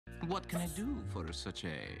what can I do for such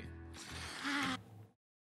a...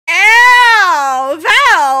 Ow!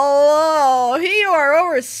 Val! You are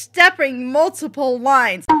overstepping multiple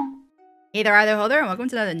lines. Hey there, either holder, and welcome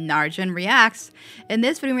to another Narjan Reacts. In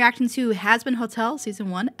this video, reaction to Hazbin Hotel Season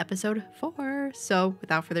 1, Episode 4. So,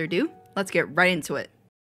 without further ado, let's get right into it.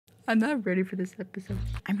 I'm not ready for this episode.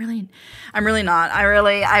 I'm really not.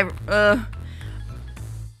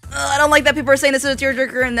 I don't like that people are saying this is a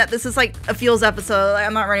tearjerker and that this is like a feels episode.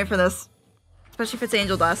 I'm not ready for this. Especially if it's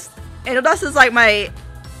Angel Dust. Angel Dust is like probably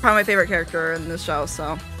my favorite character in this show,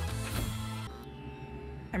 so.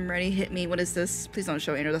 I'm ready, hit me. What is this? Please don't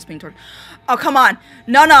show Angel Dust being tortured. Oh, come on.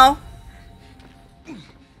 No.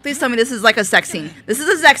 Please tell me this is like a sex scene. This is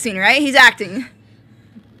a sex scene, right? He's acting.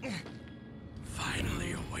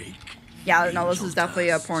 Finally awake. Yeah, no, this is definitely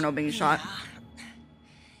a porno being shot.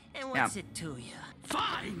 And what's it to you?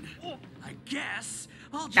 Fine. I guess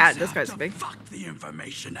I'll just Yeah, this have guy's to big. fuck the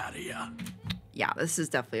information out of you. Yeah, this is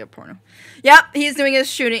definitely a porno. Yep, he's doing his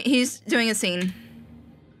shooting. He's doing a scene.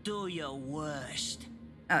 Do your worst.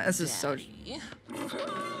 This is so.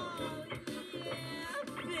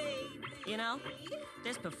 You know,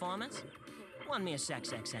 this performance won me a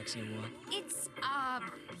sexy award. It's,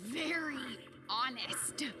 very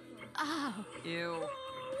honest. Oh. Ew.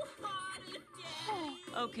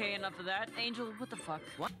 Okay, enough of that. Angel, what the fuck?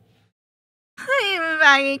 What? Even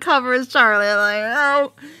Maggie covers Charlie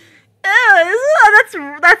like,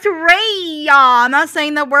 that's Ray. I'm not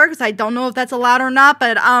saying that word because I don't know if that's allowed or not.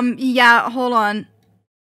 But yeah, hold on.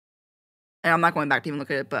 And I'm not going back to even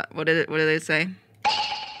look at it. But what did they say?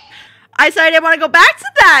 I said I didn't want to go back to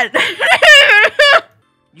that.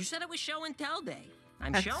 You said it was show and tell day.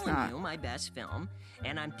 I'm That's showing not. you my best film,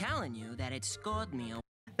 and I'm telling you that it scored me.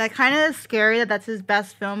 That kind of is scary that that's his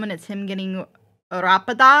best film and it's him getting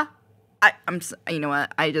rapada. You know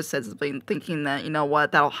what? I just said something thinking that, you know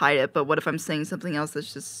what, that'll hide it. But what if I'm saying something else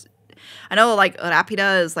that's just... I know, like,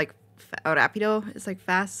 rapida is like... Rapido is like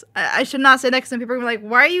fast. I should not say that because some people are gonna be like,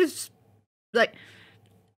 why are you... Like,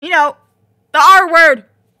 you know, the R word.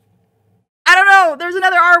 I don't know. There's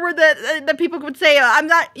another R word that people would say. I'm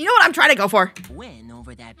not... You know what I'm trying to go for? Win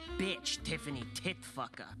over that bitch, Tiffany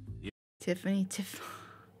Titfucker. Tiffany Tiff...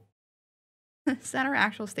 Is that her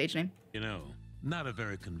actual stage name? You know, not a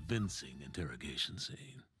very convincing interrogation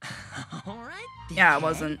scene. All right. Yeah, it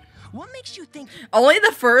wasn't. What makes you think? Only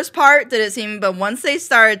the first part did it seem, but once they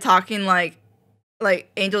started talking like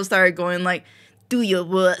Angel started going like, do your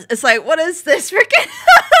worst. It's like, what is this freaking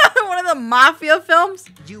one of the mafia films?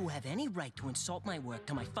 You have any right to insult my work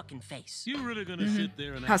to my fucking face. You really gonna sit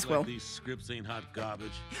there and House act will. like these scripts ain't hot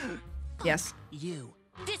garbage? Yes. You.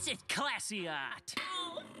 This is classy art.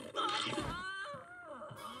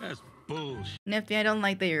 That's bullshit. Nifty, I don't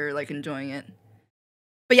like that you're like enjoying it.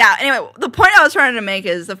 But yeah, anyway, the point I was trying to make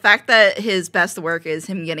is the fact that his best work is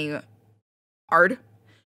him getting art.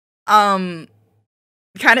 Kind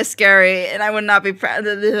of scary, and I would not be proud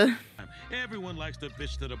of the... Everyone likes to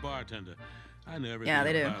bitch to the bartender. I know everything Yeah,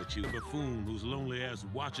 they do. about you, buffoon whose lonely ass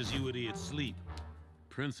watches you idiots sleep.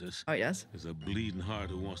 Princess Oh, yes? is a bleeding heart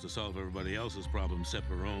who wants to solve everybody else's problems except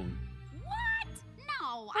her own. What?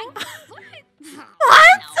 No, what? What?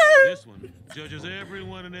 This one judges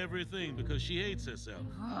everyone and everything because she hates herself.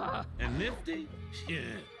 And Nifty? Yeah.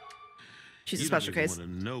 She's a special case. You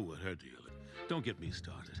don't want to know what her deal is. Don't get me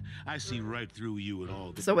started. I see right through you and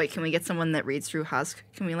all the... So wait, can we get someone that reads through Husk?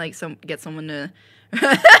 Can we like get someone to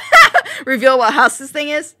reveal what Husk's thing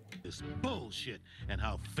is? This bullshit and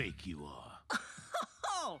how fake you are.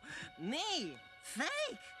 Oh, me? Fake?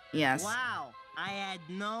 Yes. Wow, I had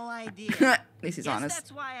no idea. At least he's Guess honest.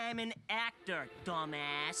 that's why I'm an actor,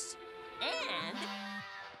 dumbass. And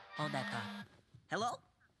hold that thought. Hello?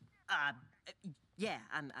 Yeah,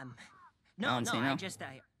 I'm. No, Valentino. I just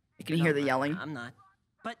You can hear the no, yelling. I'm not.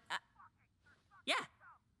 But yeah,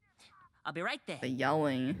 I'll be right there. The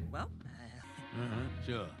yelling. Well,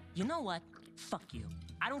 Sure. you know what? Fuck you.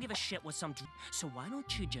 I don't give a shit what some. So why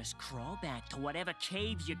don't you just crawl back to whatever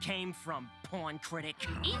cave you came from, porn critic?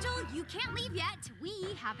 Angel, you can't leave yet. We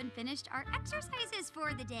haven't finished our exercises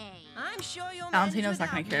for the day. I'm sure you'll. Valentino's manage not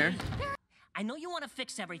gonna without care. me. I know you want to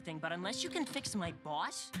fix everything, but unless you can fix my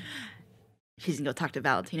boss. She's gonna go talk to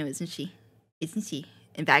Valentino, isn't she? Isn't she?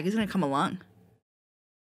 And Baggy's gonna come along.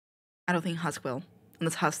 I don't think Husk will.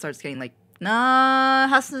 Unless Husk starts getting like, nah,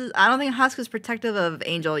 Husk is, I don't think Husk is protective of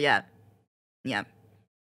Angel yet. Yeah.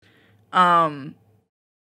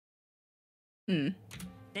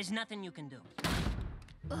 There's nothing you can do.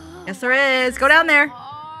 Yes, there is. Go down there.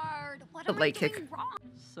 Hard. What The am leg I kick. doing wrong?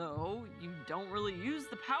 So, you don't really use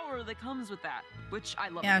the power that comes with that, which I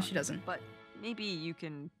love. Yeah, about she you, doesn't. But maybe you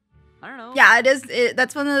can I don't know. Yeah, it is.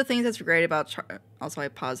 That's one of the things that's great about also, I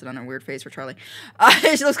paused it on a weird face for Charlie.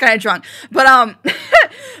 She looks kind of drunk. But,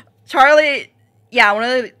 Charlie, yeah, one of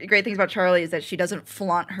the great things about Charlie is that she doesn't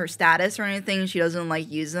flaunt her status or anything. She doesn't, like,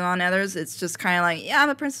 use it on others. It's just kind of like, yeah, I'm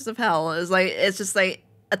a princess of hell. It's just, like,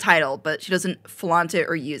 a title, but she doesn't flaunt it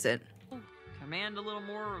or use it. Command a little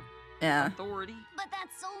more Yeah. authority. But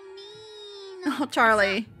that's so mean. Oh,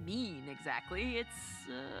 Charlie. Mean, exactly. It's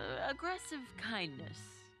aggressive kindness.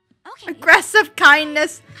 Okay. Aggressive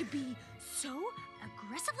kindness. Could be so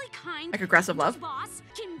aggressively kind. Like aggressive to love? Boss,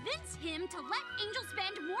 convince him to let Angel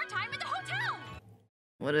spend more time in the hotel.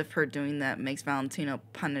 What if her doing that makes Valentino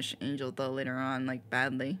punish Angel, though, later on, like,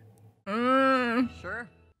 badly? Mm. Sure.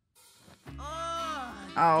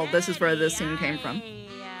 Oh, this is where this scene came from.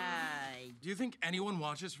 Do you think anyone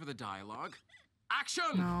watches for the dialogue? Action!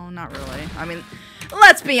 No, not really. I mean,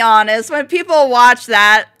 let's be honest. When people watch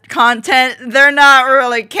that content, they're not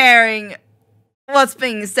really caring what's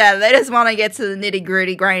being said. They just want to get to the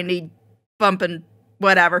nitty-gritty, grindy, bumping,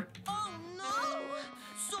 whatever. Oh no!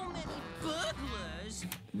 So many burglars!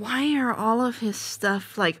 Why are all of his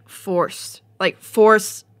stuff, like, forced? Like,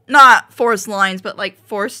 forced, not forced lines, but, like,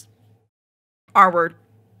 forced R word.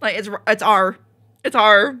 Like, it's R. It's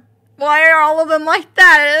R. Why are all of them like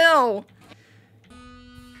that? Ew.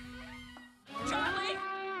 Charlie!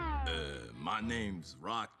 My name's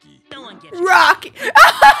Rocky. No one gets Rocky. No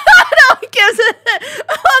one gives it.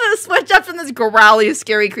 I want to switch up from this growly,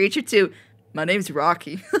 scary creature to, my name's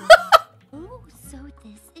Rocky. Oh, so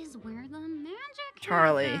this is where the magic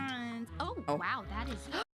Charlie. happens. Oh, wow, that is...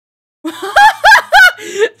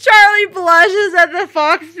 Charlie blushes at the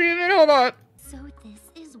fox demon. Hold on. So this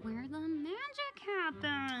is where the magic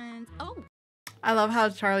happens. Oh, I love how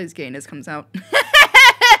Charlie's gayness comes out.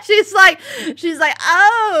 she's like,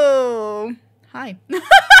 oh, hi. wow,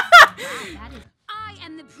 that is... I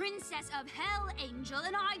am the princess of Hell, Angel,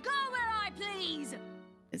 and I go where I please.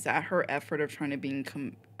 Is that her effort of trying to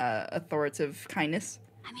become authoritative kindness?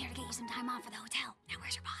 I'm here to get you some time off for the hotel. Now,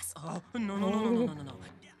 where's your boss? Oh, no.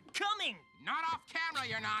 Coming! Not off camera,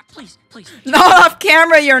 you're not. Please. Not off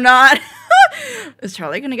camera, you're not. Is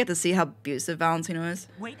Charlie gonna get to see how abusive Valentino is?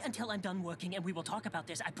 Wait until I'm done working and we will talk about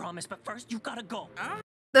this, I promise. But first, you gotta go.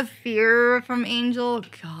 The fear from Angel,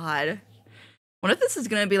 God. What if this is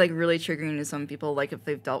gonna be like really triggering to some people? Like if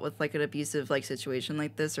they've dealt with like an abusive like situation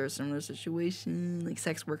like this or a similar situation, like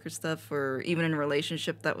sex worker stuff, or even in a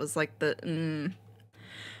relationship that was like the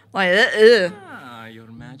Ah, Your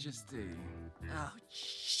Majesty. Oh,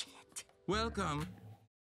 shit. Welcome.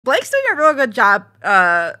 Blake's doing a real good job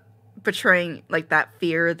portraying like that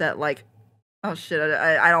fear that like, oh shit,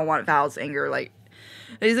 I don't want Val's anger. Like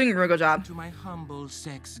he's doing a real good job. To my humble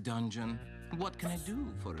sex dungeon. What can I do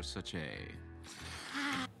for such a...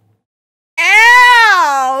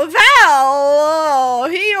 Ow,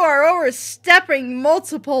 Val! You are overstepping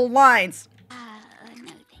multiple lines. No, thank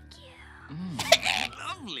you.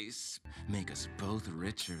 Lovely. Make us both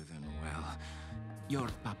richer than, well, your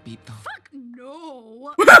papito. Fuck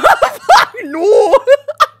no. Fuck no!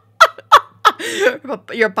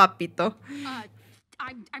 Your papito.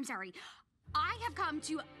 I'm sorry. I have come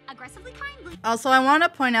to aggressively kindly. Also, I want to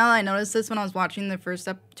point out, I noticed this when I was watching the first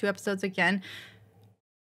two episodes again.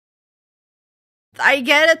 I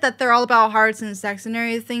get it that they're all about hearts and sex and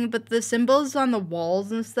everything, but the symbols on the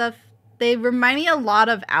walls and stuff, they remind me a lot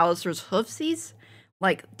of Alistair's hoofsies,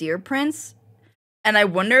 like deer prints. And I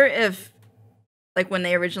wonder if, like, when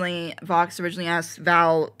Vox originally asked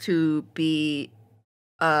Val to be,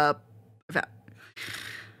 I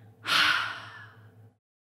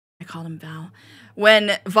called him Val.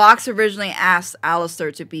 When Vox originally asked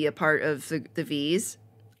Alistair to be a part of the V's,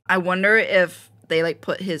 I wonder if they, like,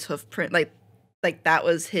 put his hoof print, like that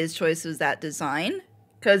was his choice, was that design.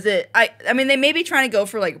 Because I mean, they may be trying to go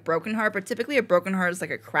for, like, broken heart, but typically a broken heart is, like,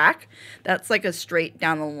 a crack. That's, like, a straight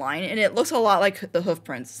down the line, and it looks a lot like the hoof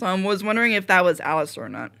prints. So I was wondering if that was Alistair or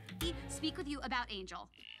not. Speak with you about Angel.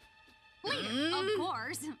 Later, of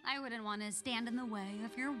course. I wouldn't want to stand in the way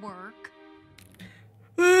of your work.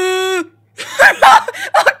 Oh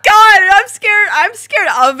God, I'm scared. I'm scared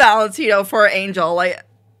of Valentino for Angel.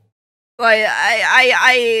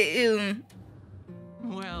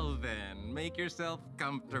 Well then, make yourself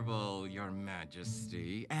comfortable, Your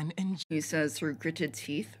Majesty, and enjoy. He says through gritted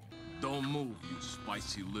teeth. Don't move, you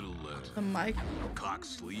spicy little The mic. cock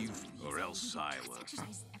sleeve, or else silence.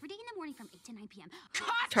 Exercise every day in the morning from 8 to 9 p.m.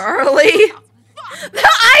 Charlie. The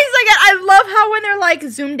eyes again. I love how when they're like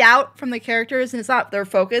zoomed out from the characters and it's not their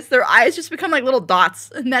focus, their eyes just become like little dots,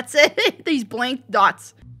 and that's it. These blank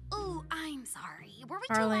dots. Oh, I'm sorry. Were we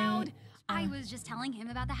Charlie, too loud? I was just telling him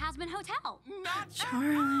about the Hazbin Hotel.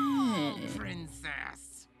 Charlie.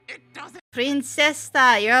 Princess. It doesn't.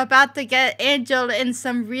 Princessa, you're about to get Angel in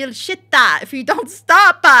some real shit if you don't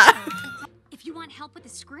stop. If you want help with the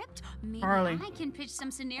script, maybe Charlie. I can pitch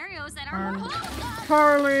some scenarios that are more.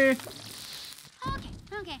 Charlie.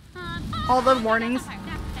 Okay. All the warnings.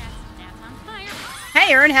 That's on fire.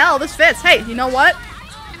 Hey, you're in hell. This fits. Hey, you know what?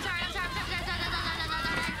 I'm sorry.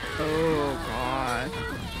 Oh, God.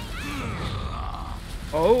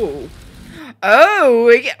 Oh.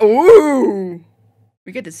 Ooh.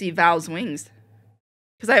 We get to see Val's wings.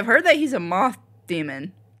 Because I've heard that he's a moth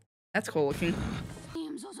demon. That's cool looking.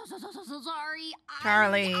 I'm so sorry.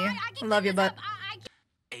 Charlie, I love you, but...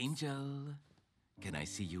 Angel, can I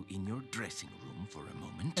see you in your dressing room for a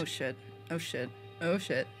moment? Oh, shit.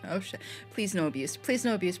 Please no abuse. Please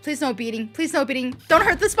no abuse. Please no beating. Please no beating. Don't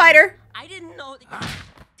hurt the spider. I didn't know.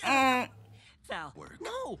 Val. Work.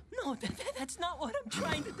 No, that's not what I'm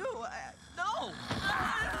trying to do. No.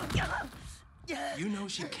 You know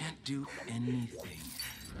she can't do anything.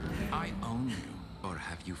 I own you. Or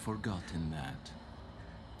have you forgotten that?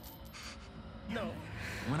 No.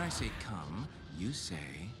 When I say come, you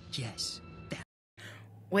say Yes.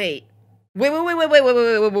 Wait. Wait.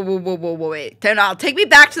 Now, take me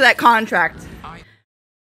back to that contract. I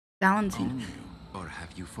Valentino. own you. Or have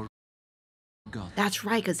you forgotten That's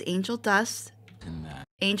right, because Angel Dust that?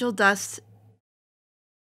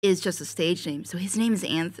 is just a stage name. So his name is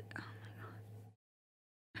Anthony.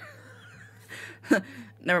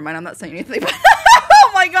 Never mind, I'm not saying anything.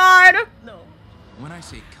 Oh my god! No. When I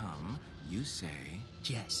say come, you say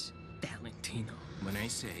Yes, Valentino. When I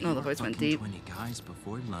say Oh, the voice went deep. 20 guys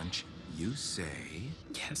before lunch, you say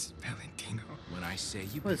Yes, Valentino. when I say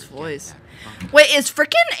you What is better get voice? that bucket. Wait, is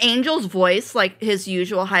frickin' Angel's voice, like his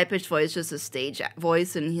usual high-pitched voice, just a stage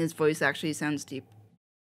voice, and his voice actually sounds deep?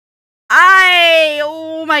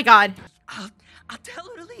 Oh my god. I'll tell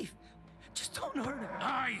her to leave. Just don't hurt her.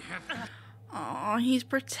 I have Oh, he's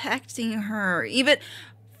protecting her. Even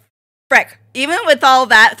with all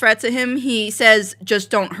that threat to him, he says, just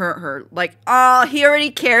don't hurt her. Like, oh, he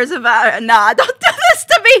already cares about it. Nah, don't do this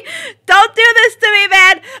to me. Don't do this to me,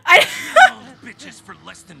 man. Oh, bitches for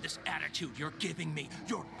less than this attitude you're giving me.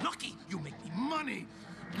 You're lucky you make me money.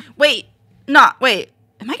 Wait. Am I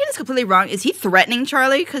getting this completely wrong? Is he threatening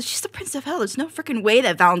Charlie? Because she's the Prince of Hell. There's no freaking way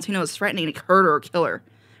that Valentino is threatening to hurt her or kill her.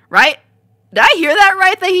 Right? Did I hear that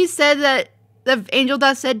right? That he said that the Angel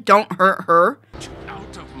Dust said, don't hurt her?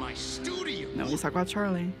 Out of my studio. No, he's talking about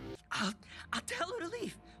Charlie. I'll tell her to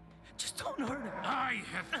leave. Just don't hurt her. I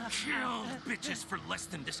have killed bitches for less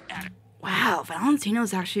than this attitude. Wow,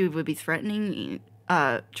 Valentino's actually would be threatening,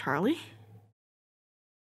 Charlie?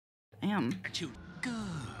 Damn. Good.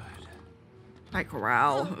 I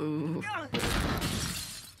growl. Ooh.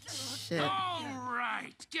 Shit. All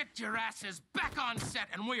right, get your asses back on set,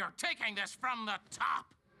 and we are taking this from the top.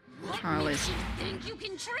 Charlie. You think you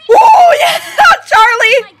can treat Oh, yes! Not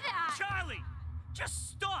Charlie! like that? Charlie,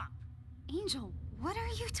 just stop. Angel, what are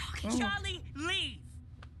you talking Oh. Charlie, leave.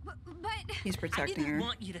 But He's I protecting didn't her.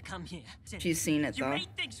 want you to come here. She's seen it, You though. made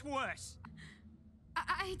things worse.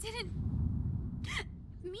 I didn't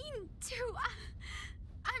mean to.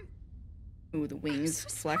 I'm Ooh, the wings so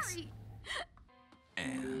flex. sorry.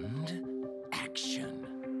 and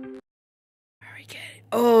action. Very good.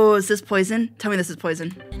 Oh, is this poison? Tell me this is poison.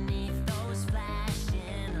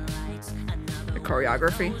 The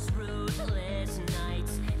choreography.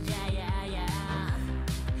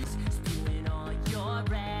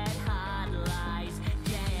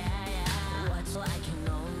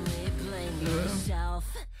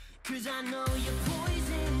 Cause I know you're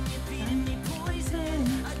poison, you're feeding me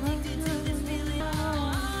poison. Addicted to this feeling.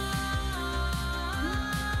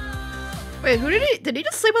 Wait, did he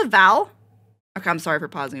just sleep with Val? Okay, I'm sorry for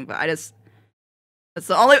pausing, but that's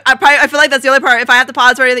the only, I feel like that's the only part. If I have to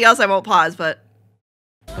pause for anything else, I won't pause, but.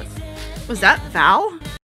 Was that Val?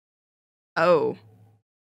 Oh.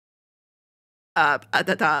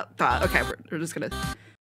 Okay, we're just gonna.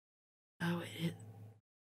 Oh,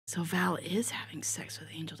 so Val is having sex with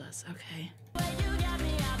Angel Dust. Okay.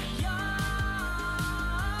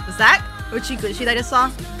 Was that Uchi Gucci that I just saw?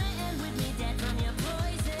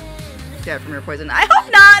 Yeah, from your poison. I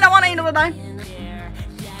hope not. I want Angel to die.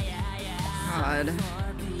 God.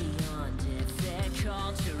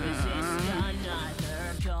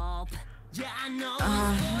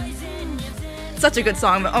 Such a good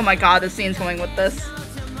song, but oh my god, the scene's going with this.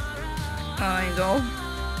 Oh, Angel.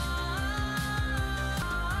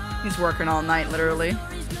 He's working all night, literally.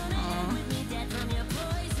 Aw.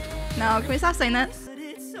 No, can we stop saying that?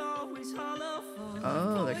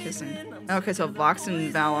 Oh, they're kissing. Okay, so Vox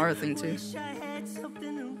and Val are a thing too.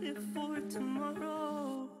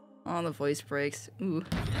 Oh, the voice breaks. Ooh.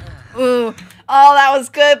 Ooh. Oh, that was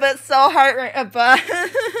good, but so heart. But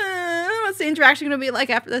what's the interaction gonna be like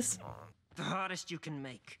after this? The hardest you can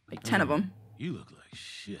make. Like 10 of them. You look like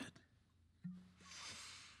shit.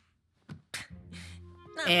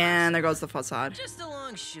 And there goes the facade. Just a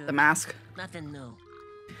long shoot. The mask. Nothing new.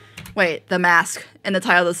 Wait, the mask. And the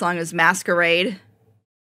title of the song is Masquerade.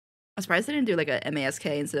 I'm surprised they didn't do like a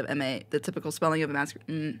M-A-S-K instead of M-A, the typical spelling of a mask.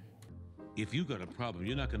 If you got a problem,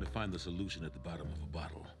 you're not gonna find the solution at the bottom of a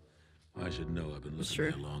bottle. I should know. I've been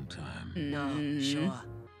listening a long time. No, sure.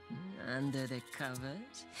 Under the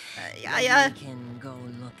covers. Yeah. We can go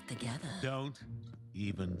look together. Don't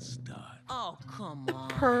even start. Oh, come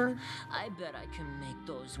on. I bet I can make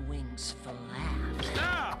those wings flap.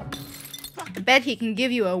 Stop! I bet he can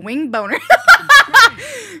give you a wing boner.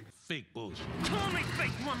 Fake bullshit. Call me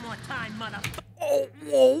fake one more time, motherfucker.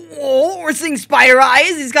 Oh, we're seeing spider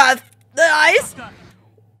eyes. He's got the eyes.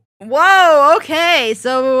 Whoa, okay.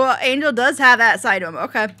 So Angel does have that side to him.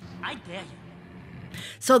 Okay. I dare you.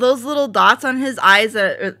 So those little dots on his eyes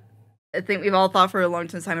that I think we've all thought for a long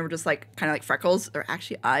time were just like kind of like freckles. They're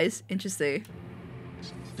actually eyes. Interesting.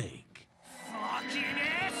 Fake. Fucking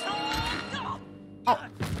asshole! Oh.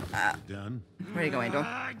 Done? Where are you going, Angel?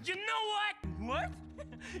 You know what? What?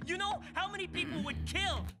 You know how many people would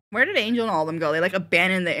kill? Where did Angel and all of them go? They like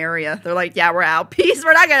abandoned the area. They're like, yeah, we're out. Peace.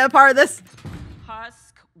 We're not getting a part of this.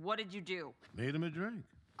 Husk, what did you do? Made him a drink.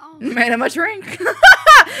 Oh, Made him a drink.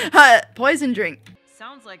 Poison drink.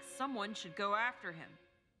 Sounds like someone should go after him.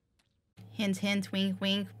 Hint, hint, wink,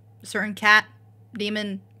 wink. Certain cat,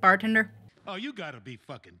 demon, bartender. Oh, you gotta be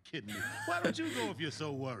fucking kidding me. Why don't you go if you're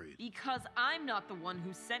so worried? Because I'm not the one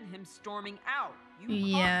who sent him storming out. You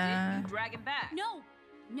Yeah. caused it, you drag him back.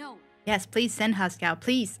 no. Yes, please send Husk out,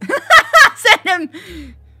 please. Send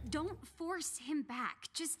him. Don't force him back.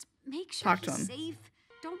 Just make sure Talk to he's him. safe.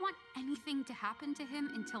 Don't want anything to happen to him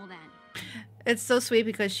until then. It's so sweet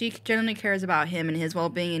because she genuinely cares about him and his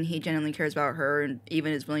well-being, and he genuinely cares about her, and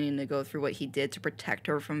even is willing to go through what he did to protect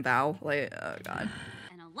her from Val. Like, oh god.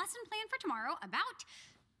 And a lesson plan for tomorrow about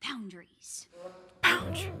boundaries.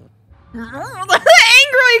 Ouch. The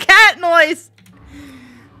angry cat noise.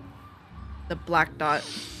 The black dot.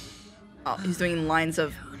 Oh, he's doing lines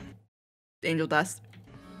of angel dust.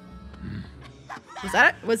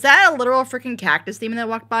 Was that a literal freaking cactus demon that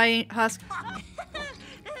walked by, Husk?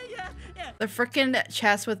 Yeah. The freaking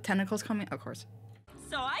chest with tentacles coming. Of course.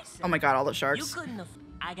 So I said, Oh my god, all the you sharks. couldn't have.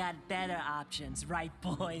 I got better options, right,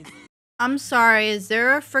 boys? I'm sorry. Is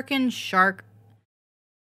there a freaking shark?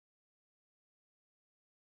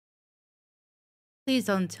 Please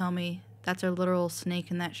don't tell me that's a literal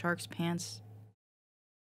snake in that shark's pants.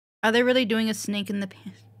 Are they really doing a snake in the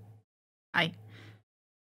pants?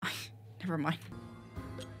 Never mind.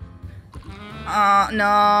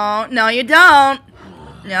 No, you don't.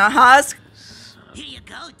 No, Husk. Here you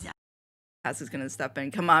go, Husk is gonna step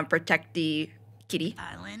in. Come on, protect the kitty.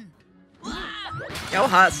 darling. Yo,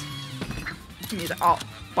 Husk. Music. Oh,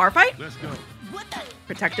 bar fight? Let's go. What the?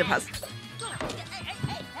 Protective Husk.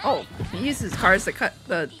 Hey. Oh, he uses cars to cut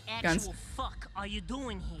the What guns. the actual fuck are you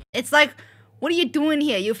doing here? It's like, what are you doing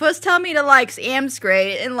here? You first tell me to like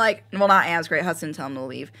Masquerade and like, well, not Masquerade. Husk didn't tell him to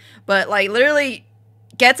leave, but like literally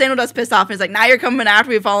gets Angel Dust pissed off and is like, now you're coming after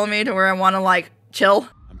me, follow me to where I want to like chill.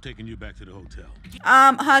 I'm taking you back to the hotel.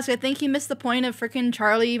 Husk, I think he missed the point of freaking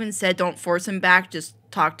Charlie even said, don't force him back, just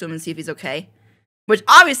talk to him and see if he's okay. Which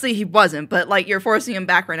obviously he wasn't, but like you're forcing him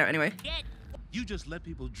back right now anyway. You just let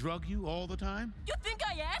people drug you all the time? You think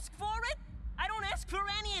I asked for it? I don't ask for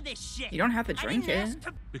any of this shit. You don't have to I drink didn't it. ask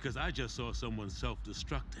to- Because I just saw someone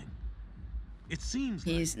self-destructing. It seems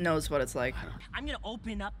He like knows what it's like. I'm gonna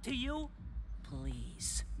open up to you,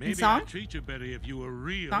 please. maybe Song? I'd treat you better if you were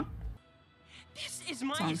real. Song? This is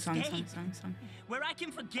my Song, escape, song. where I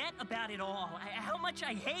can forget about it all. How much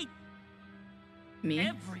I hate Me?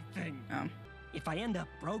 everything. Oh. If I end up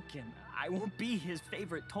broken, I won't be his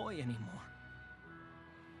favorite toy anymore.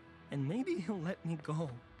 And maybe he'll let me go.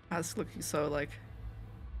 Husk looking so like,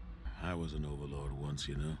 I was an overlord once,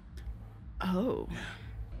 you know, oh.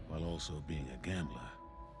 while also being a gambler.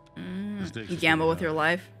 You gamble with your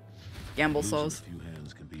life? Gamble Losing souls. a few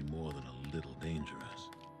hands can be more than a little dangerous.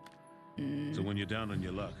 So when you're down on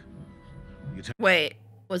your luck, you Wait,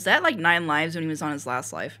 was that like 9 lives when he was on his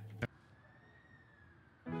last life?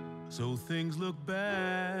 So things look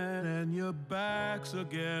bad and your back's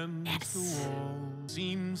against the wall.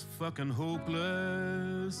 Seems fucking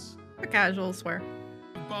hopeless. For casual, swear.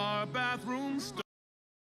 Bar bathroom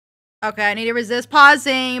Okay, I need to resist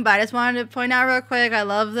pausing, but I just wanted to point out real quick, I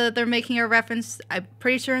love that they're making a reference, I'm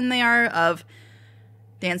pretty sure they are, of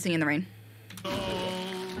Dancing in the Rain.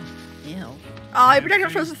 Ew. Oh, you protect her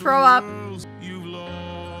from the throw up. You've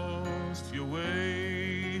lost your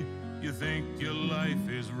way. You think your life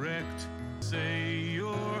is wrecked. Say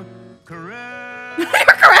you're correct. You're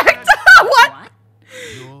correct. What?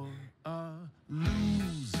 You're a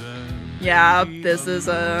loser. Yeah, this is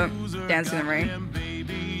Dancing in the Rain.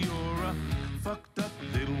 Baby, you're a fucked up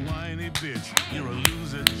little whiny bitch. You're a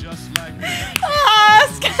loser just like me.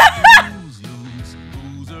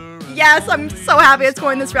 Yes, I'm so happy it's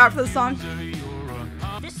going this route for the song.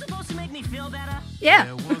 This supposed to make me feel better?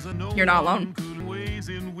 Yeah, you're not alone.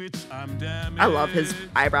 I love his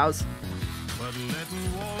eyebrows. But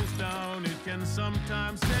letting walls down, it can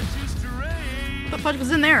sometimes set you straight. What the fuck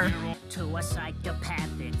was in there? To a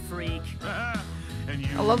psychopathic freak. I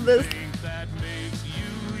love this. That makes you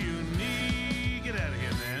unique. Get out of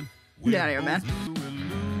here, man. Get out of here, man.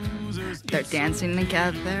 They're dancing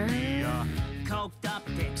together. Coked up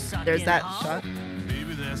dick sucking There's that hoe. shot.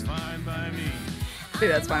 Maybe that's fine by me. Maybe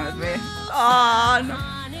that's fine with me. Oh, no.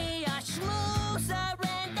 Honey, a schmoozer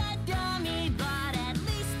and a dummy, but at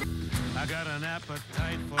least I got an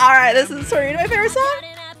appetite for Alright, this is sort of my favorite song.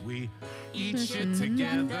 we eat shit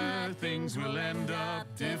together. Things will end up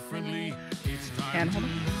differently. It's time And hold on.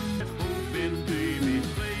 to open, baby.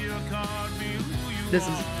 Play your card, be who you This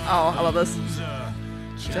is, oh, I love this. are.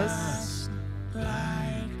 Just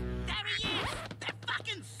like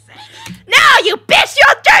no, you bitch!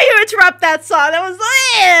 How dare you interrupt that song? That was a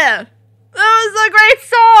great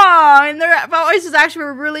song, and their voices actually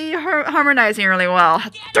were really harmonizing really well. How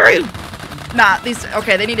dare you? Nah, these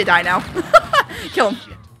okay. They need to die now. Kill them.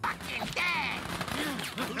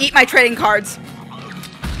 Eat my trading cards.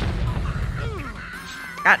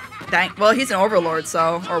 God dang. Well, he's an overlord,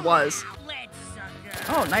 so or was.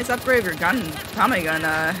 Oh, nice upgrade of your gun, Tommy gun,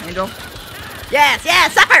 Angel. Yes,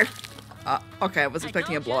 yes, suffer. Okay, I was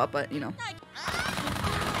expecting a blow up, but you know.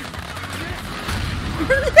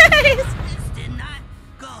 this did not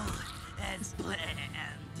go as planned.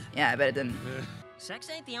 Yeah, I bet it didn't. Sex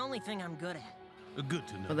ain't the only thing I'm good at. good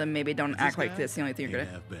to know. Well, then maybe don't act like this. The only thing you're good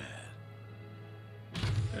Ain't at. half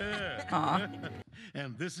bad. Aw.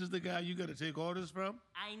 And this is the guy you gotta take orders from?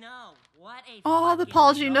 I know. What a Oh, the fucking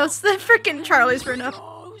apology joke. notes. The freaking Charlie's for enough.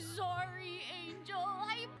 Oh, sorry, Angel.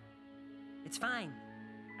 It's fine.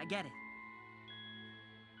 I get it.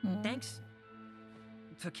 Thanks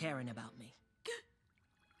for caring about me.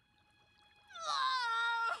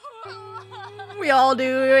 We all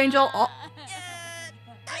do, Angel. Oh,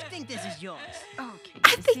 I think this is yours. Okay.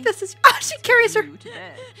 I think this is. Oh, she carries her. You to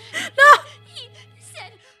bed. No. He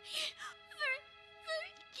said he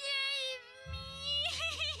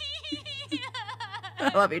forgave me. I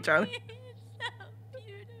love you, Charlie. So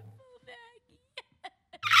beautiful,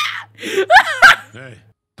 Maggie. Hey.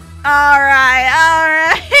 All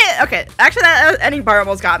right. Okay, actually, that ending part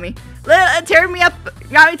almost got me. Tear me up.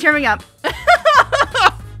 Got me tearing up.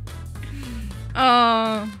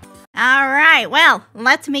 All right. Well,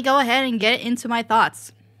 let me go ahead and get into my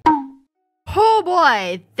thoughts. Oh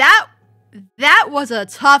boy, that was a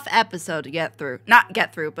tough episode to get through. Not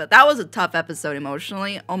get through, but that was a tough episode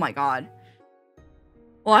emotionally. Oh my god.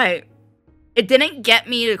 Like, it didn't get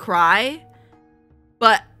me to cry,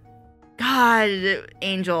 but God,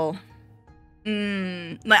 Angel.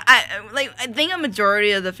 I think a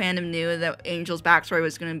majority of the fandom knew that Angel's backstory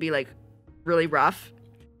was going to be like really rough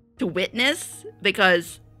to witness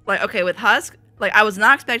because, like, okay, with Husk, like I was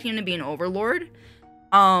not expecting him to be an overlord,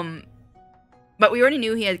 but we already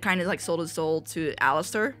knew he had kind of like sold his soul to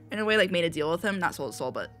Alistair in a way, like made a deal with him, not sold his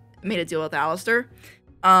soul, but made a deal with Alistair.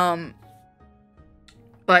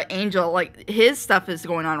 But Angel, like his stuff is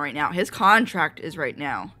going on right now. His contract is right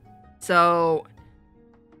now. So,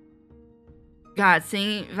 God,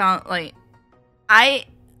 seeing I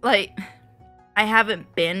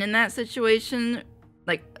haven't been in that situation,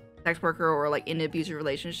 like sex worker or like in an abusive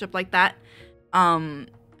relationship like that. I mean,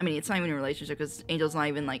 it's not even a relationship because Angel's not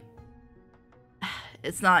even like,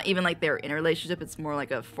 it's not even like they're in a relationship. It's more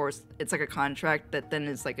like a forced. It's like a contract that then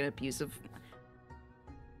is like an abusive.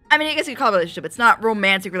 I mean, I guess you could call it a relationship. It's not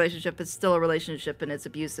romantic relationship. It's still a relationship and it's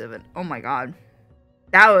abusive. And oh my god.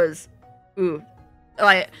 That was, ooh,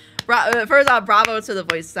 like, first off, bravo to the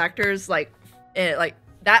voice actors, like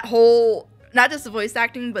that whole, not just the voice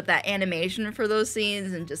acting, but that animation for those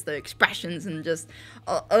scenes and just the expressions and just,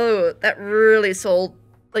 oh, that really sold,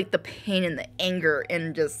 like, the pain and the anger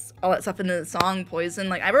and just all that stuff in the song Poison.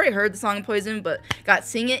 Like, I've already heard the song Poison, but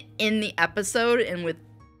seeing it in the episode and with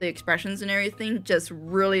the expressions and everything just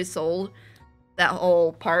really sold that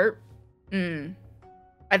whole part.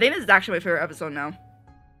 I think this is actually my favorite episode now.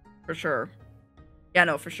 For sure. Yeah,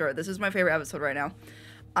 no, for sure. This is my favorite episode right now.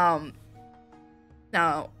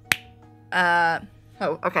 Now,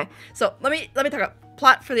 oh, okay. So let me talk about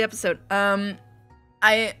plot for the episode.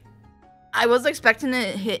 I was expecting to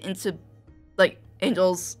hit into like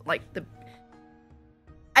Angel's like the.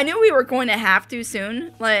 I knew we were going to have to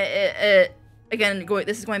soon. Like again,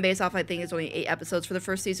 this is going based off. I think it's only 8 episodes for the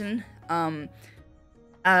first season.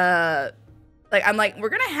 Like I'm like we're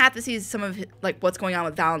gonna have to see some of like what's going on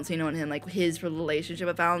with Valentino and him, like his relationship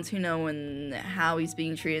with Valentino and how he's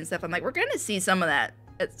being treated and stuff. I'm like we're gonna see some of that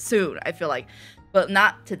soon. I feel like, but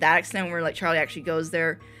not to that extent where like Charlie actually goes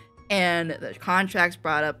there, and the contracts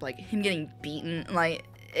brought up like him getting beaten. Like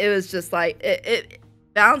it was just like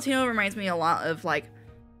Valentino reminds me a lot of like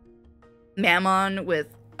Mammon with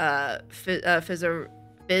Fizzy.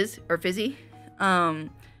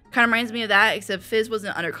 Kind of reminds me of that, except Fizz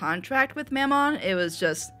wasn't under contract with Mammon. It was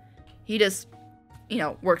just, he just, you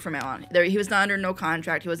know, worked for Mammon. He was not under no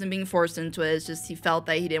contract. He wasn't being forced into it. It's just he felt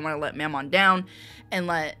that he didn't want to let Mammon down and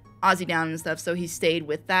let Ozzy down and stuff, so he stayed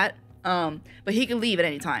with that. But he could leave at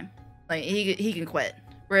any time. Like, he can quit.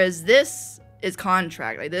 Whereas this is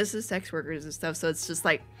contract. Like, this is sex workers and stuff, so it's just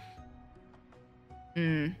like,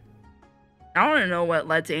 I want to know what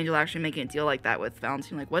led to Angel actually making a deal like that with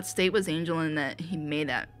Valentine. Like, what state was Angel in that he made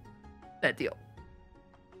that deal?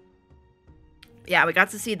 Yeah, we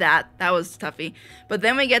got to see that. That was toughy. But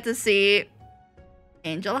then we get to see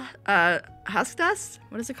Angel, Husk Dust?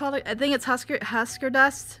 What is it called? I think it's Husker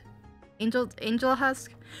Dust. Angel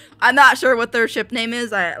Husk? I'm not sure what their ship name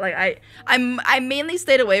is. I mainly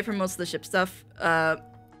stayed away from most of the ship stuff.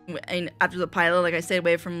 And after the pilot, like I stayed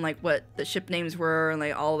away from like what the ship names were and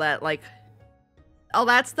like all that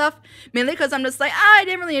stuff, mainly because I'm just like, it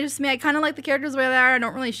didn't really interest me. I kind of like the characters where they are. I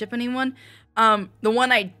don't really ship anyone. The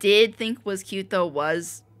one I did think was cute though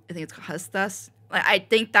was, I think it's Hustus. Like, I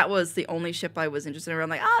think that was the only ship I was interested in. I'm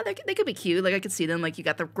like, they could be cute. Like I could see them. Like you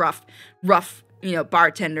got the rough, you know,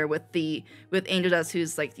 bartender with Angel Dust,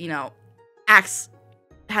 who's like, you know, has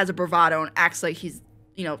a bravado and acts like he's,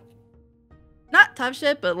 you know, not tough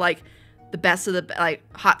shit, but like the best of the like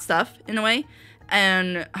hot stuff in a way.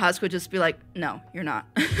 And Husk would just be like, no, you're not.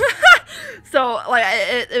 So, like,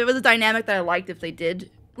 it was a dynamic that I liked if they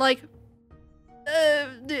did, like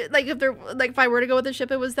if I were to go with the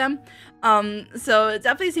ship, it was them. So it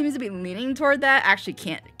definitely seems to be leaning toward that,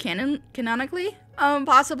 actually canonically,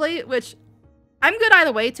 possibly, which I'm good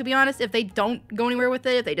either way, to be honest. If they don't go anywhere with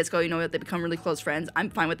it, if they just go, you know, they become really close friends, I'm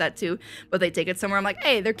fine with that too. But they take it somewhere, I'm like,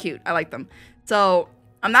 hey, they're cute, I like them. So,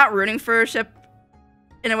 I'm not rooting for a ship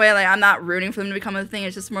in a way, like I'm not rooting for them to become a thing.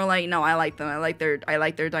 It's just more like, no, I like them. I like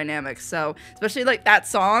their dynamics. So especially like that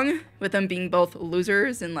song with them being both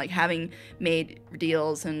losers and like having made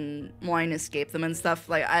deals and wanting to escape them and stuff.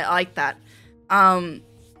 Like I like that. But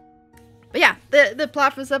yeah, the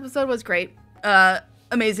plot for this episode was great.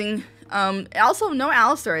 Amazing. Also no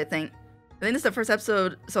Alistair. I think this is the first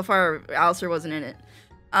episode so far Alistair wasn't in it.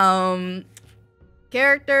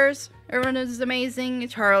 Characters. Everyone is amazing.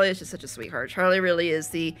 Charlie is just such a sweetheart. Charlie really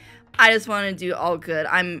is I just want to do all good.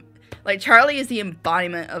 Like, Charlie is the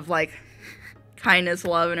embodiment of, like, kindness,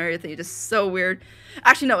 love, and everything. Just so weird.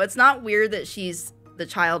 Actually, no, it's not weird that she's the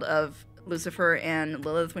child of Lucifer and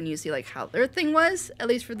Lilith when you see, like, how their thing was, at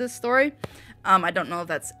least for this story. I don't know if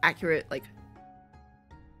that's accurate, like,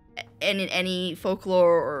 in any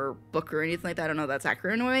folklore or book or anything like that. I don't know if that's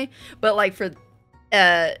accurate in a way. But, like, for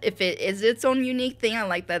if it is its own unique thing, I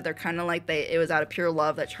like that they're kind of like it was out of pure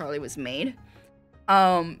love that Charlie was made.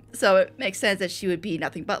 So it makes sense that she would be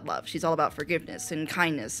nothing but love. She's all about forgiveness and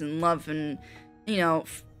kindness and love and, you know,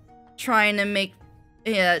 trying to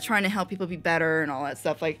help people be better and all that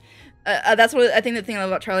stuff. Like, that's what I think the thing I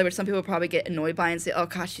love about Charlie, which some people probably get annoyed by and say, oh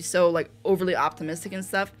gosh, she's so like overly optimistic and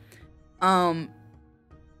stuff. And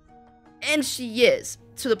she is.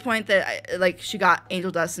 To the point that, she got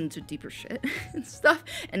Angel Dust into deeper shit and stuff,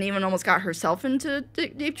 and even almost got herself into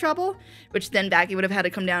deep trouble, which then Baggy would have had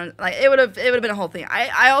to come down. Like, it would have been a whole thing.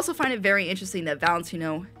 I also find it very interesting that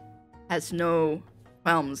Valentino has no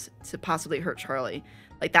qualms to possibly hurt Charlie.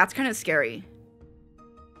 Like, that's kind of scary.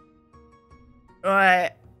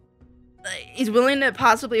 He's willing to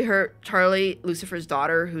possibly hurt Charlie, Lucifer's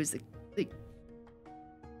daughter, who's the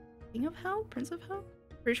King of Hell? Prince of Hell?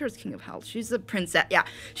 Pretty sure it's King of Hell. She's a princess. Yeah,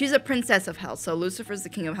 she's a princess of Hell. So Lucifer's the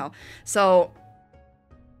King of Hell. So,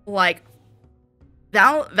 like,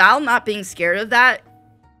 Val not being scared of that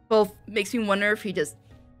both makes me wonder if he just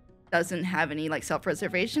doesn't have any, like,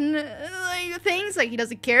 self-preservation things. Like, he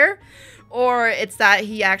doesn't care. Or it's that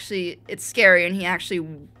it's scary and he actually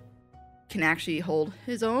can actually hold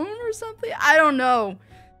his own or something. I don't know.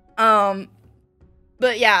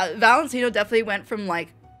 But yeah, Valentino definitely went from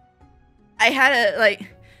like,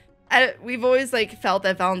 we've always like felt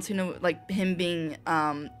that Valentino, like him being,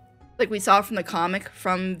 like we saw from the comic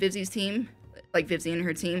from Vivzi's team, like Vivzi and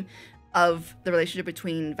her team, of the relationship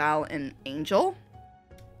between Val and Angel,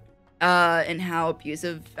 and how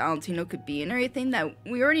abusive Valentino could be and everything, that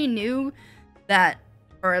we already knew that,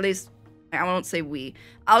 or at least, I won't say we,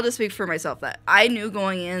 I'll just speak for myself, that I knew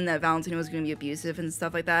going in that Valentino was going to be abusive and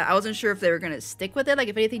stuff like that. I wasn't sure if they were going to stick with it, like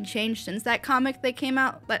if anything changed since that comic they came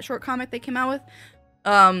out, that short comic they came out with.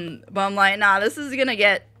 But I'm like, nah, this is going to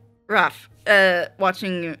get rough,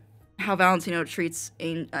 watching how Valentino treats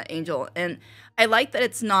Angel. And I like that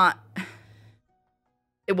it's not,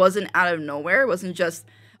 it wasn't out of nowhere. It wasn't just,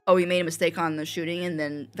 oh, we made a mistake on the shooting and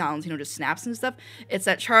then Valentino just snaps and stuff. It's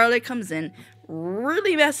that Charlie comes in,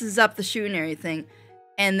 really messes up the shooting and everything,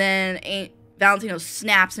 and then Valentino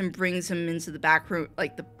snaps and brings him into the back room,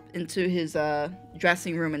 like into his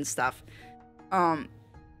dressing room and stuff.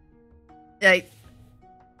 Like,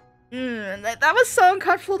 that was so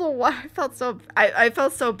uncomfortable to watch. I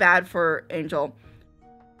felt so bad for Angel,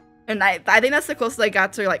 and I think that's the closest I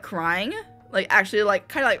got to like crying. Like actually, like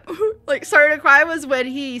kind of like started to cry was when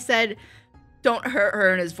he said, "Don't hurt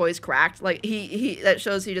her," and his voice cracked. Like he that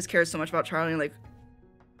shows he just cares so much about Charlie, like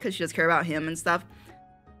because she does care about him and stuff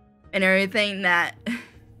and everything, that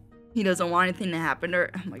he doesn't want anything to happen to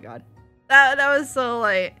her. Oh my god, that was so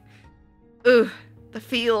like, ooh, the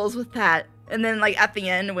feels with that. And then like at the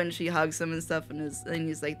end when she hugs him and stuff, and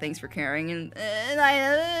he's like, "Thanks for caring," and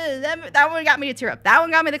that one got me to tear up. That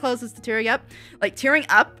one got me the closest to tearing up. Like tearing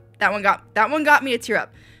up. That one got me to tear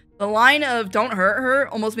up. The line of "Don't hurt her"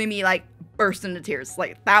 almost made me like burst into tears.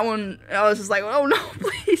 Like that one, I was just like, "Oh no,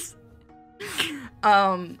 please."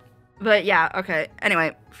 But yeah, okay.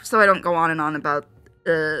 Anyway, so I don't go on and on about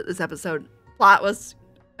this episode. Plot was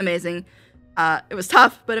amazing. It was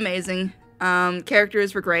tough but amazing.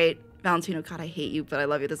 Characters were great. Valentino, God, I hate you, but I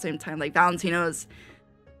love you at the same time. Like Valentino is,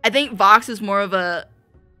 I think Vox is more of a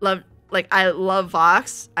love. Like I love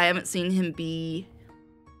Vox. I haven't seen him be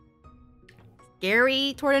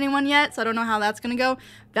scary toward anyone yet, so I don't know how that's gonna go.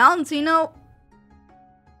 Valentino,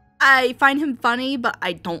 I find him funny, but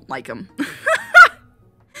I don't like him.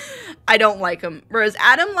 I don't like him. Whereas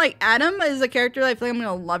Adam is a character I feel like I'm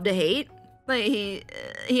gonna love to hate. Like he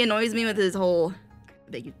annoys me with his whole,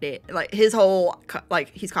 like his whole, like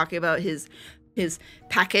he's cocky about his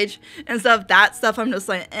package and stuff. That stuff I'm just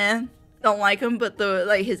like, don't like him. But the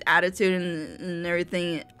like his attitude and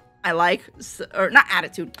everything I like, or not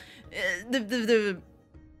attitude.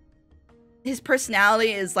 His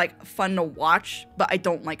personality is like fun to watch, but I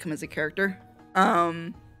don't like him as a character.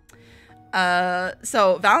 So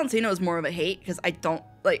Valentino is more of a hate because I don't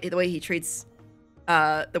like the way he treats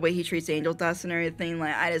Angel Dust and everything.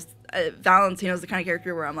 Like Valentino's the kind of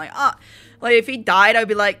character where I'm like, like if he died, I'd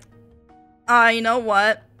be like, you know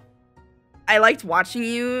what? I liked watching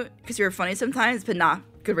you because you were funny sometimes, but nah,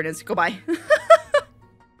 good riddance, go bye.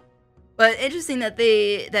 But interesting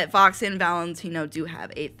that Vox and Valentino do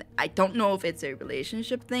have I don't know if it's a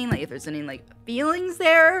relationship thing, like if there's any like feelings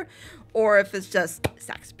there, or if it's just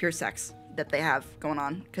sex, pure sex that they have going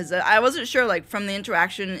on. Because I wasn't sure, like from the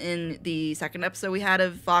interaction in the second episode we had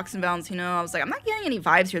of Vox and Valentino, I was like, I'm not getting any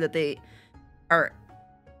vibes here that they are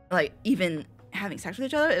like even having sex with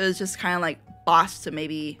each other. It was just kind of like boss to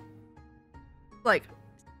maybe like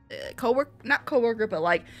not co-worker, but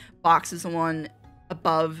like Vox is the one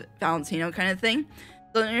above Valentino kind of thing.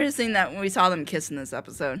 So interesting that when we saw them kiss in this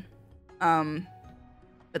episode.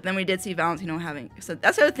 But then we did see Valentino having, so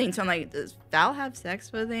that's the other thing. So I'm like, does Val have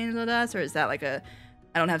sex with Angel Dust, or is that like a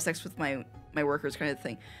I don't have sex with my workers kind of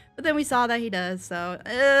thing? But then we saw that he does. So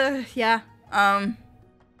yeah.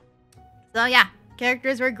 So yeah,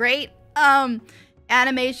 characters were great.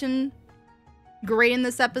 Animation great in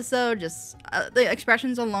this episode. Just the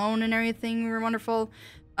expressions alone and everything were wonderful.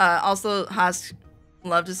 Also Husk.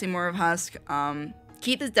 Love to see more of Husk.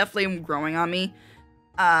 Keith is definitely growing on me.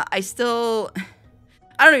 I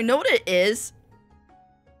don't even know what it is.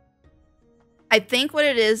 I think what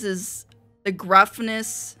it is the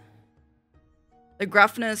gruffness. The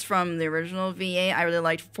gruffness from the original VA I really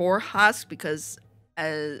liked for Husk because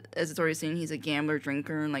as it's already seen, he's a gambler,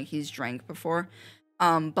 drinker, and like he's drank before.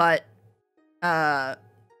 But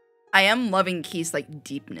I am loving Keith's like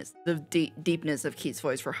deepness, the deepness of Keith's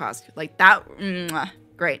voice for Husk, like that.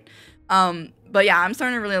 Great. But yeah, I'm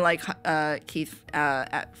starting to really like Keith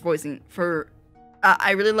at voicing for.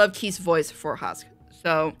 I really love Keith's voice for Husk.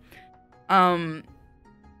 So,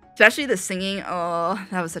 Especially the singing. Oh,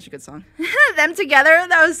 that was such a good song. Them together,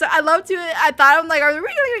 that was. I loved it. I thought, I'm like, are we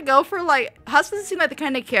really gonna go for like? Husband seemed like the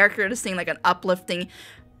kind of character to sing like an uplifting,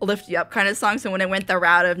 lift you up kind of song. So when it went the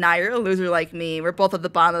route of "Now you're a loser like me," we're both at the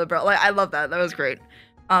bottom of the barrel. Like, I love that. That was great.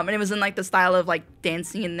 And it was in like the style of like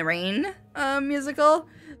Dancing in the Rain musical.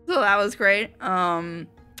 So that was great.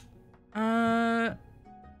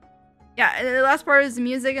 Yeah, and the last part is the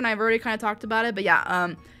music, and I've already kind of talked about it. But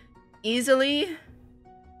yeah, easily,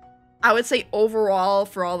 I would say overall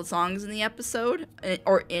for all the songs in the episode,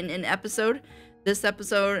 or in an episode, this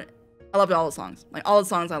episode, I loved all the songs. Like, all the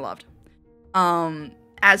songs I loved.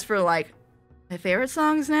 As for, like, my favorite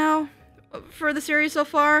songs now for the series so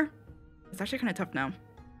far, it's actually kind of tough now.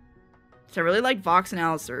 So I really liked Vox and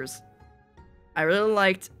Alistair's. I really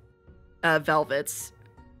liked Velvet's.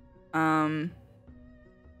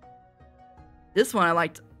 This one, I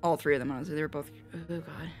liked all three of them, honestly. They were both... Oh,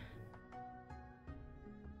 God.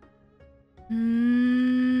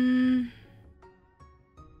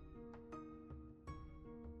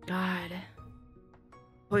 God.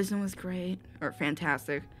 Poison was great. Or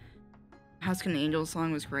fantastic. House Can Angel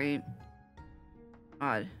song was great.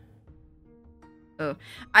 God. Oh.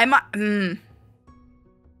 I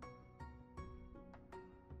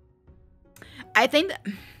think that...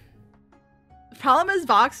 The problem is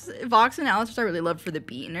Vox and Alistair I really loved for the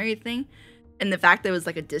beat and everything. And the fact that it was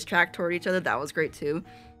like a diss track toward each other, that was great too.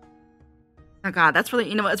 Oh God, that's really,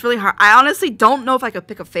 you know what, it's really hard. I honestly don't know if I could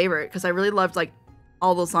pick a favorite because I really loved like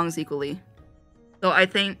all those songs equally. So I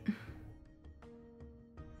think...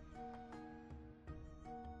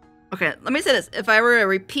 Okay, let me say this. If I were to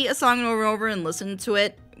repeat a song over and over and listen to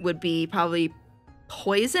it, would be probably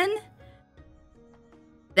Poison.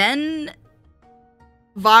 Then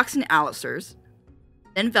Vox and Alistair's.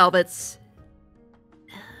 Then Velvet's.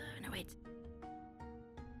 No, wait.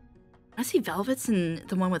 I see Velvet's and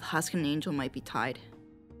the one with Husk and Angel might be tied.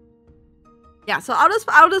 Yeah, so I'll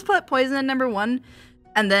just put Poison at number 1,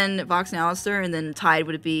 and then Vox and Alistair, and then tied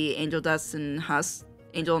would be Angel Dust and Husk,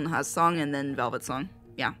 Angel and Husk song, and then Velvet song.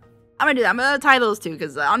 Yeah, I'm gonna do that. I'm gonna tie those two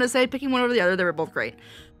because honestly, picking one over the other, they were both great.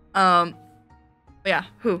 But yeah,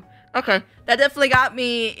 okay, that definitely got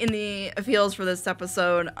me in the feels for this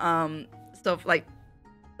episode. So like,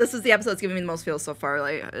 this is the episode that's giving me the most feels so far.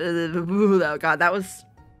 Like, oh God, that was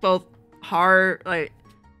both hard. Like,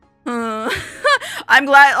 I'm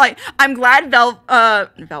glad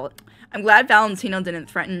Valentino didn't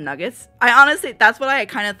threaten Nuggets. I honestly, that's what I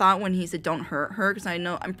kind of thought when he said don't hurt her, because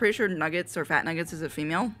I'm pretty sure Nuggets or Fat Nuggets is a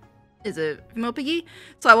female piggy.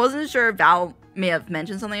 So I wasn't sure if Val may have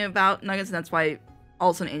mentioned something about Nuggets, and that's why all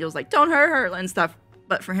of a sudden Angel's like, don't hurt her and stuff.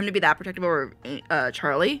 But for him to be that protective over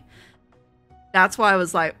Charlie, that's why I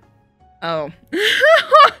was like, oh.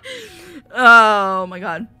 Oh my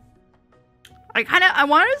God. I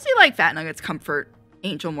wanted to see like Fat Nuggets comfort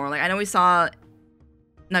Angel more. Like, I know we saw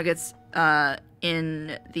Nuggets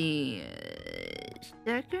in the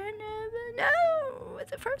second, no,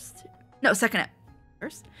 was it first? No, second.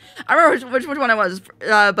 First? I remember which one it was,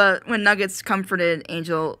 but when Nuggets comforted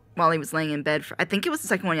Angel while he was laying in bed, I think it was the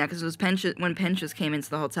second one, yeah, because it was when Penchus came into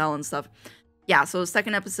the hotel and stuff. Yeah, so it was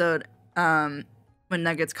second episode, when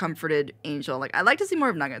Nuggets comforted Angel. Like, I'd like to see more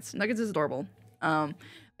of Nuggets. Nuggets is adorable.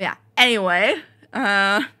 Yeah, anyway,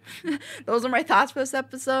 those are my thoughts for this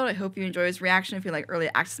episode. I hope you enjoy this reaction. If you'd like early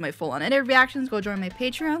access to my full unedited reactions, go join my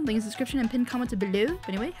Patreon. Link in the description and pinned comment below. But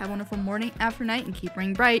anyway, have a wonderful morning, afternoon, and keep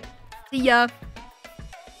burning bright. See ya!